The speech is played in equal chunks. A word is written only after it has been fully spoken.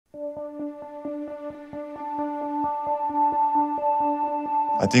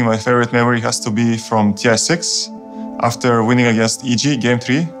I think my favorite memory has to be from TI6. After winning against EG, Game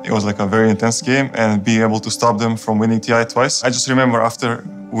 3, it was like a very intense game, and being able to stop them from winning TI twice. I just remember after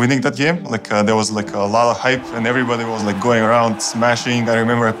winning that game, like there was like a lot of hype and everybody was like going around smashing. I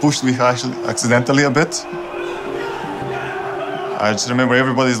remember I pushed Micha accidentally a bit. I just remember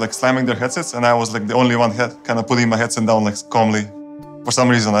everybody's like slamming their headsets and I was like the only one kind of putting my headset down like calmly. For some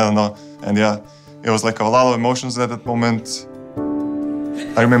reason, I don't know. And yeah, it was like a lot of emotions at that moment.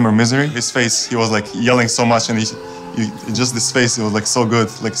 I remember Misery, his face, he was like yelling so much and just this face, it was like so good,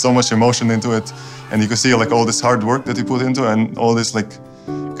 like so much emotion into it. And you could see like all this hard work that he put into and all this like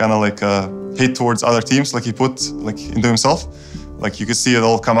kind of like hate towards other teams like he put like into himself. Like you could see it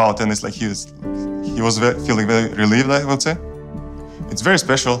all come out and it's like he was feeling very relieved, I would say. It's very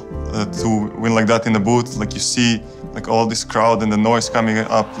special to win like that in the booth. Like you see like all this crowd and the noise coming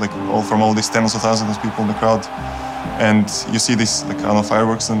up like all from all these tens of thousands of people in the crowd. And you see this like, I don't know,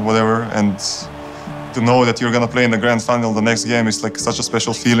 fireworks and whatever, and to know that you're gonna play in the grand final the next game is like such a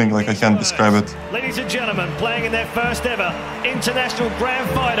special feeling, like I can't describe it. Ladies and gentlemen, playing in their first ever international grand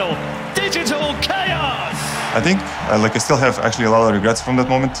final, Digital Chaos! I think I still have actually a lot of regrets from that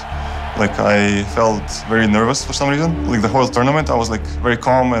moment. Like I felt very nervous for some reason. Like the whole tournament, I was like very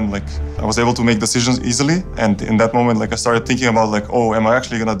calm and like I was able to make decisions easily. And in that moment, like I started thinking about like, oh, am I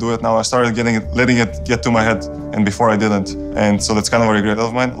actually gonna do it now? I started letting it get to my head, and before I didn't. And so that's kind of a regret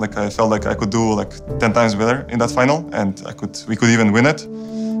of mine. Like I felt like I could do like 10 times better in that final, and we could even win it.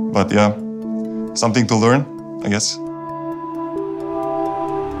 But yeah, something to learn, I guess.